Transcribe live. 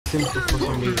simple for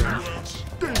some reason.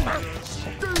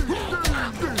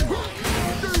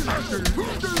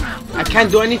 I can't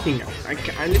do anything.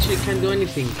 I literally can't do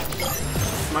anything.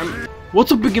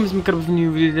 What's up, big games? Make up a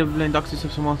new video. Blind Doxys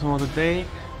of some other day.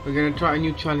 We're gonna try a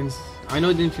new challenge. I know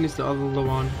I didn't finish the other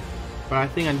one, but I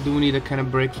think I do need a kind of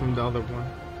break from the other one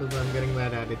because I'm getting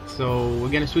mad at it. So we're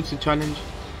gonna switch the challenge,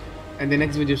 and the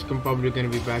next video is probably gonna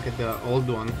be back at the old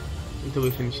one until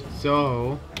we finish it.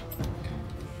 So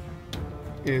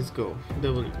let's go.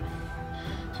 W.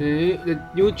 So the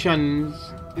new challenge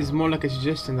is more like a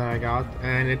suggestion that I got,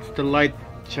 and it's the light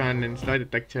challenge, light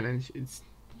attack challenge. It's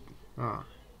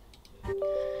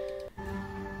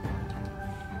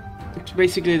it's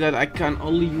basically that I can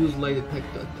only use light attack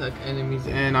to attack enemies,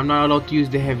 and I'm not allowed to use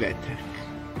the heavy attack.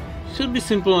 Should be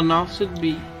simple enough, should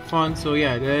be fun. So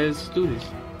yeah, let's do this.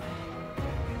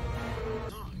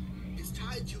 It's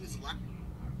tied to his lap.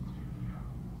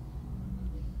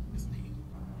 His name.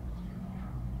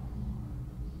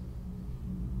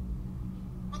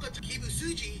 Mother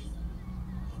Kibusuji.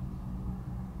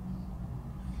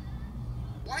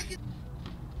 Why?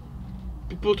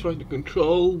 People try to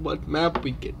control what map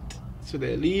we get, so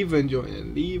they leave and join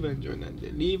and leave and join and they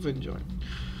leave and join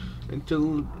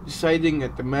until deciding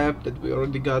at the map that we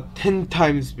already got 10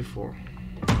 times before.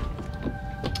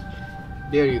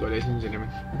 There you go, ladies and gentlemen.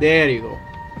 There you go.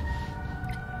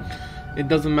 It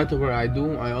doesn't matter where I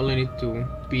do, I only need to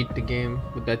beat the game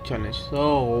with that challenge.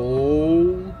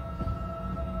 So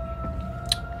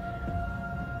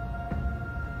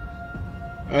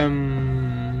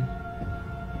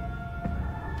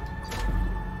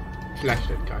flash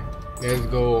that guy. Let's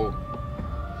go.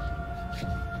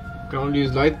 Can only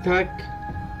use light attack,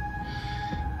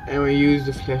 and we use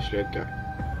the flashlight guy.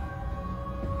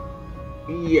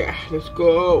 Yeah, let's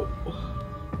go.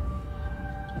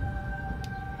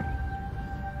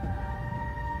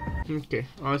 Okay,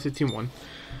 oh, it's a team 1.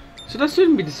 So that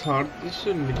shouldn't be this hard. This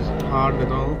shouldn't be this hard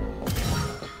at all.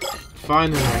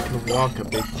 Finally, I can walk a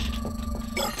bit.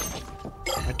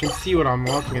 I can see what I'm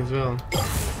walking as well.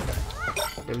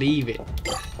 Believe it.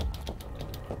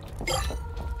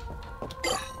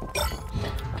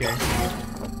 Okay.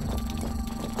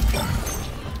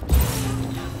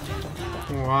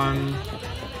 1.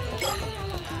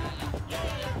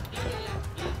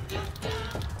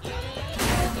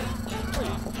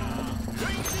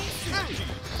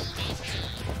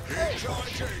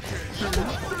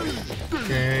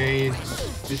 Okay,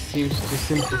 this seems too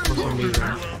simple for some reason.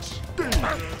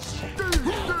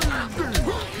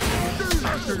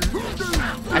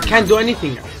 I can't do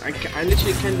anything. I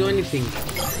literally can't do anything.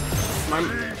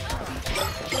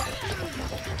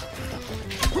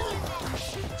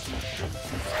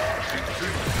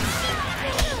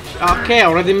 Okay,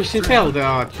 already mission failed.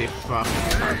 Oh, the fuck.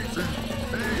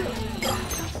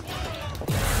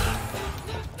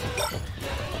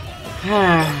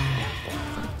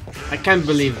 I can't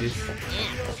believe this.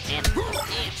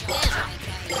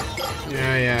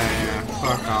 Yeah.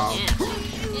 Fuck off.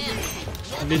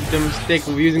 I did the mistake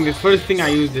of using the first thing I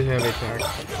used the heavy attack.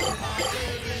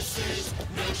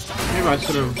 Maybe I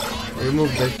should have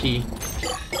removed that key.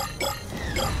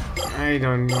 I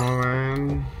don't know,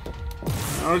 man.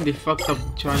 I already fucked up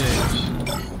the challenge.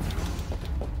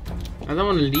 I don't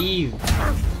want to leave.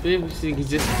 Basically,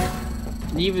 just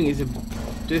leaving is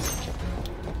just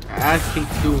a bad thing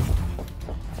to do.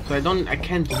 So I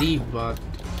can't leave, but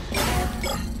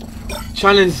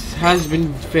challenge has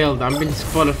been failed. I'm been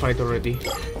disqualified already.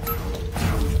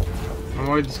 I'm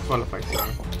already disqualified, so.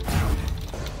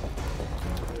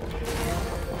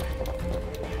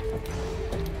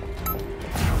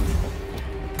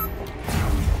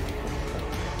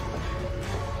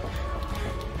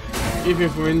 Even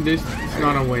if we win this, it's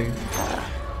not a win.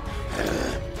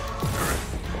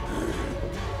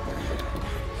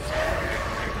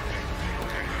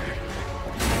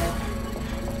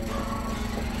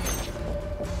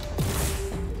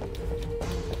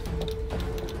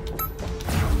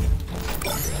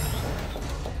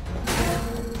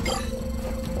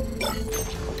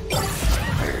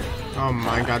 Oh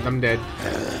my god, I'm dead.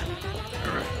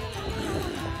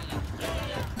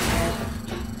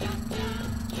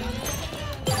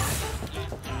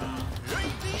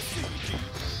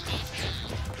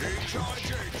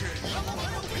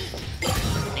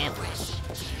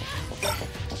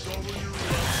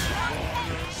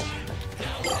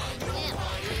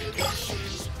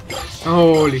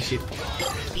 Holy shit.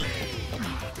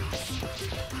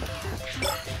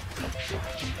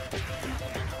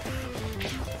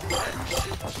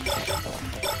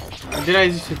 Did I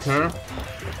just hit her?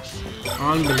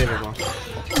 Unbelievable.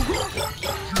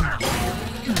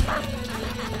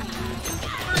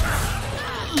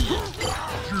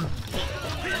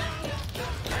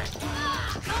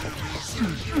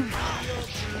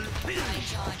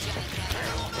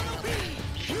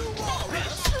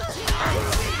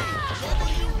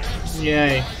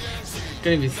 Yay.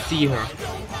 Can't even see her.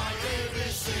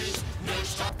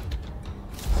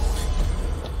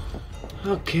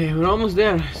 Okay, we're almost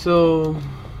there, so...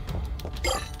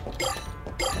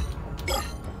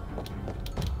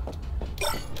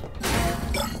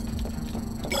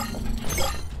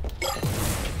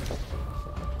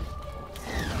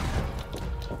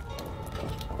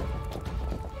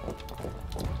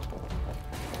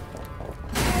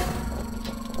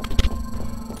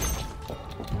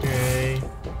 Okay.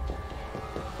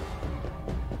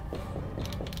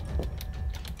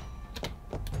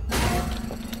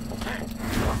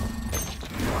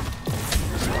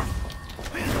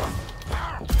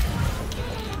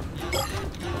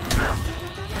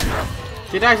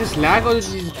 Did I just lag or did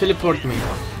he just teleport me?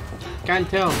 Can't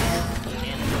tell.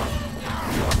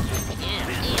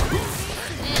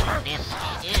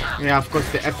 Yeah, of course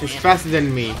the F is faster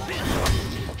than me.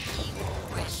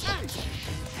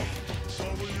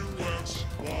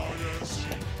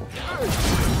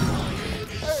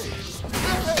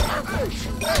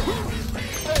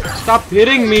 Stop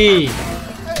hitting me!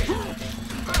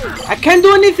 I can't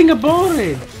do anything about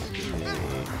it!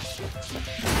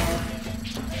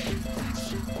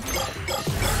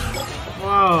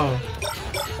 Wow.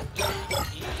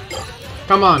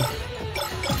 Come on.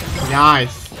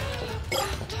 Nice.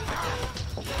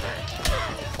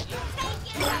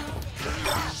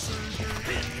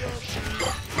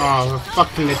 Oh,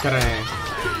 fucking literally.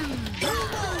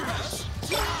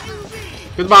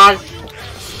 Goodbye.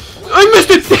 I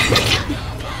missed it!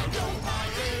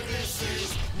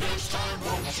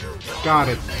 Got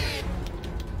it.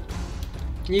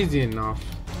 Easy enough.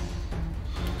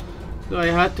 So I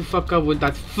had to fuck up with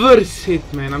that first hit,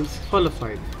 man. I'm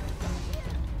disqualified.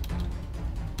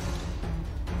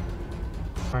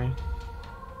 Fine.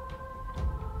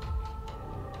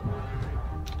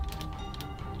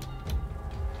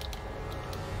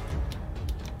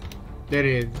 There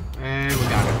it is. And we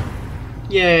got it.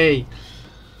 Yay!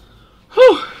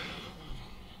 Whew!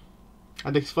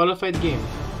 A disqualified game.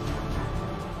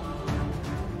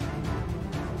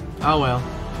 Oh well.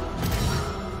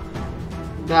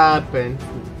 That happened.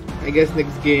 I guess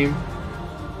next game.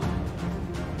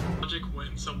 Logic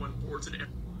when someone boards an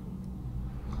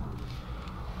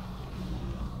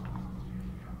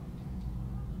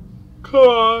Come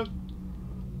on.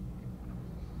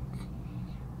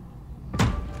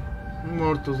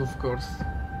 Mortals, of course.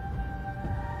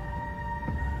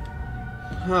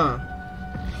 Huh.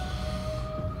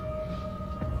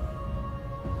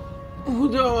 Who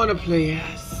do I want to play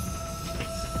as?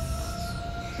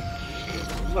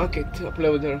 Fuck it, I'll play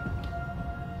with her.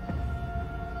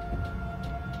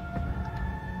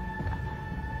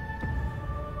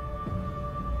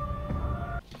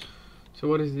 So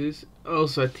what is this?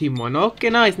 Also a team one. Okay,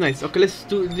 nice, nice. Okay, let's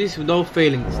do this without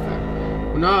failing this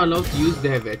time. We're not allowed to use the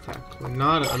heavy attack. We're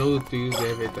not allowed to use the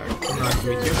heavy attack. Nice to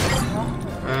meet you.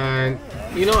 And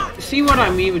you know, see what I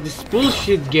mean with this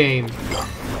bullshit game.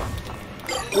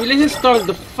 We just started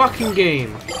the fucking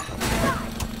game.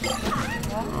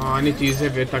 Oh, I need to use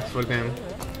heavy attacks for them.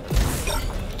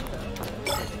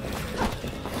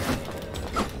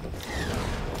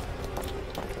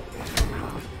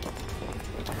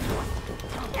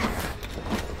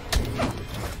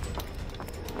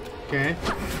 Okay.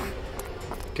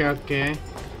 Okay, okay.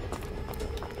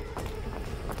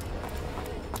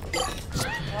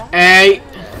 Hey!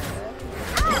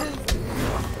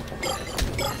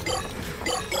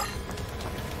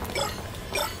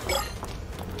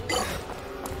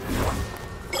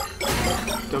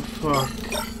 The fuck?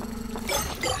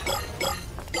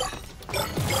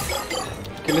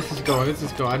 Okay, let's just go, let's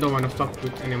just go. I don't want to fuck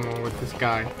with anymore with this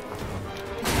guy.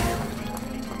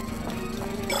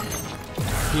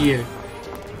 Here.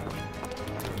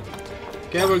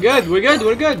 Okay, we're good, we're good,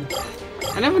 we're good.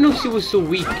 I never knew she was so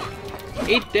weak.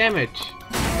 8 damage.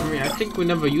 I mean, I think we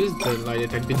never used the light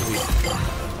attack, did we?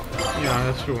 Yeah,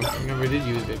 that's true. We never did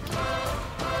use it.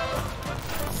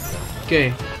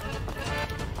 Okay.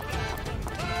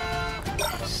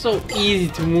 So easy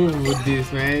to move with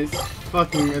this, man. It's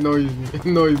fucking annoys me.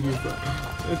 Annoys me, so.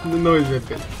 It annoys me a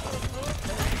bit.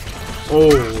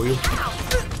 Oh, you.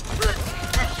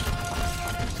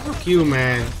 Fuck you,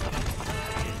 man.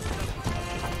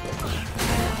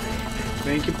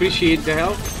 Thank you, appreciate the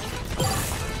help.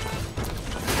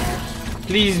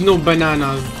 Please, no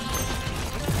bananas.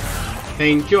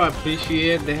 Thank you, I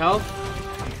appreciate the help.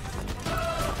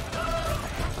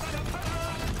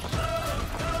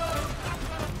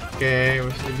 Okay, we're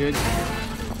still good.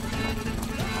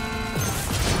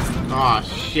 Oh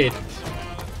shit.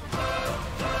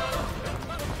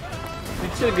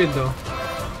 It's still good though.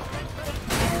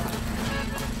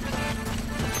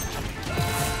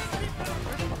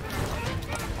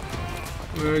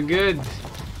 We're good.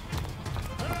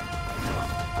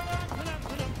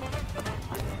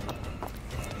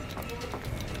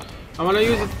 I wanna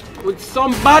use it with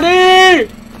somebody!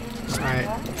 Alright.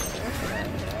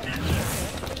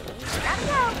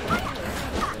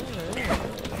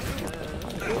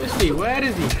 Where is he? Where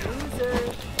is he?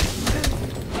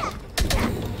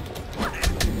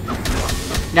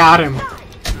 Got him.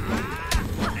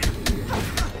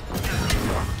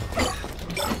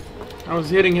 I was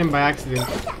hitting him by accident.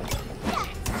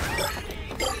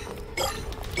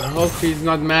 I hope he's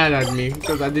not mad at me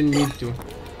because I didn't need to.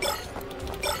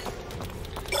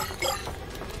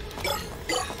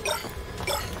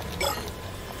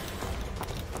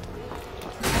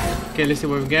 Okay, let's see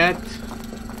what we get.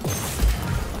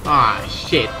 Ah,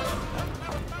 shit.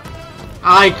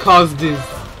 I caused this.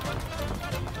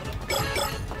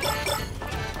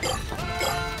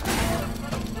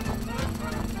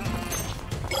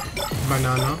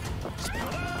 Banana.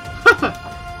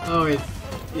 Oh wait.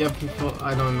 Yep, he fall.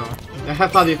 I don't know. I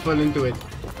thought he fell into it.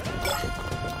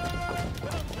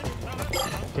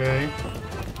 Okay.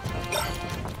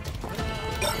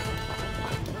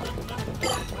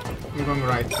 I'm going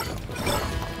right.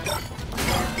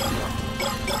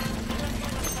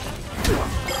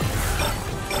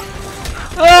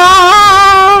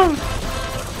 Ah!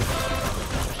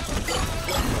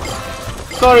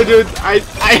 Sorry, dude. I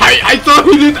thought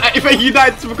he did. If he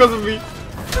died, it's because of me.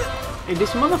 Hey,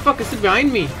 this motherfucker is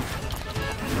behind me.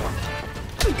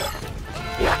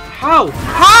 How?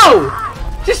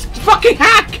 How? Just fucking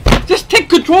hack! Just take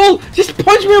control! Just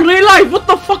punch me in real life! What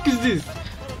the fuck is this?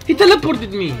 He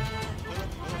teleported me.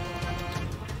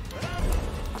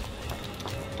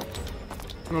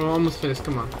 Oh, almost finished.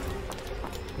 Come on.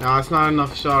 No, it's not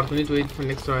enough short. We need to wait for an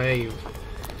extra AU.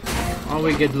 Or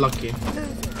we get lucky.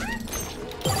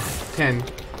 10.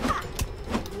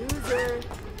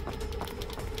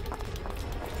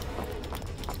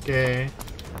 Okay.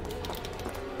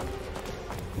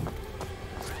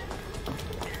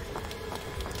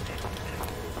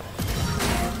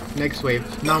 Next wave.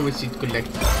 Now we see it collect.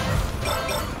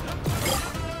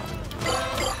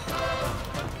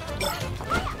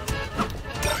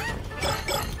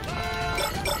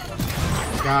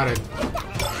 Got it.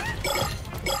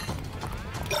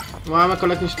 Why am I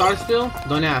collecting stars still?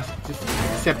 Don't ask. Just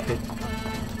accept it.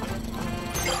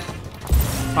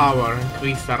 Power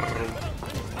increaser.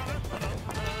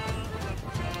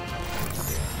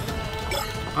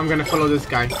 I'm gonna follow this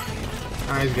guy.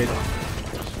 Ah, he's good.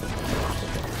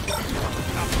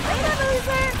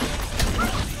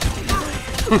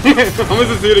 I'm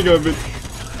just shooting a bit.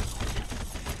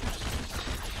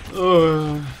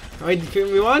 Oh, wait,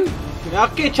 we won?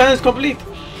 Okay, challenge complete.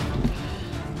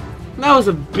 That was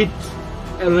a bit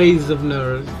a raise of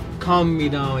nerves. Calm me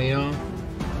down, you know.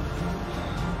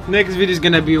 Next video is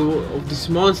gonna be of this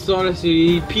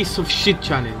monstrosity piece of shit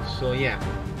challenge. So yeah.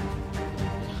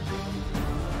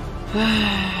 I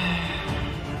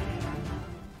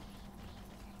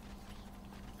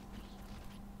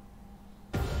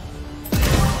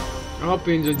hope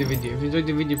you enjoyed the video. If you enjoyed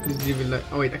the video, please leave a like.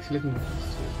 Oh wait, actually, let me.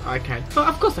 I can't. Oh,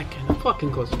 of course I can. Of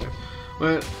fucking course I can.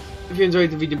 Well, if you enjoyed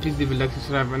the video, please leave a like,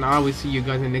 subscribe, and I will see you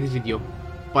guys in the next video.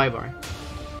 Bye bye.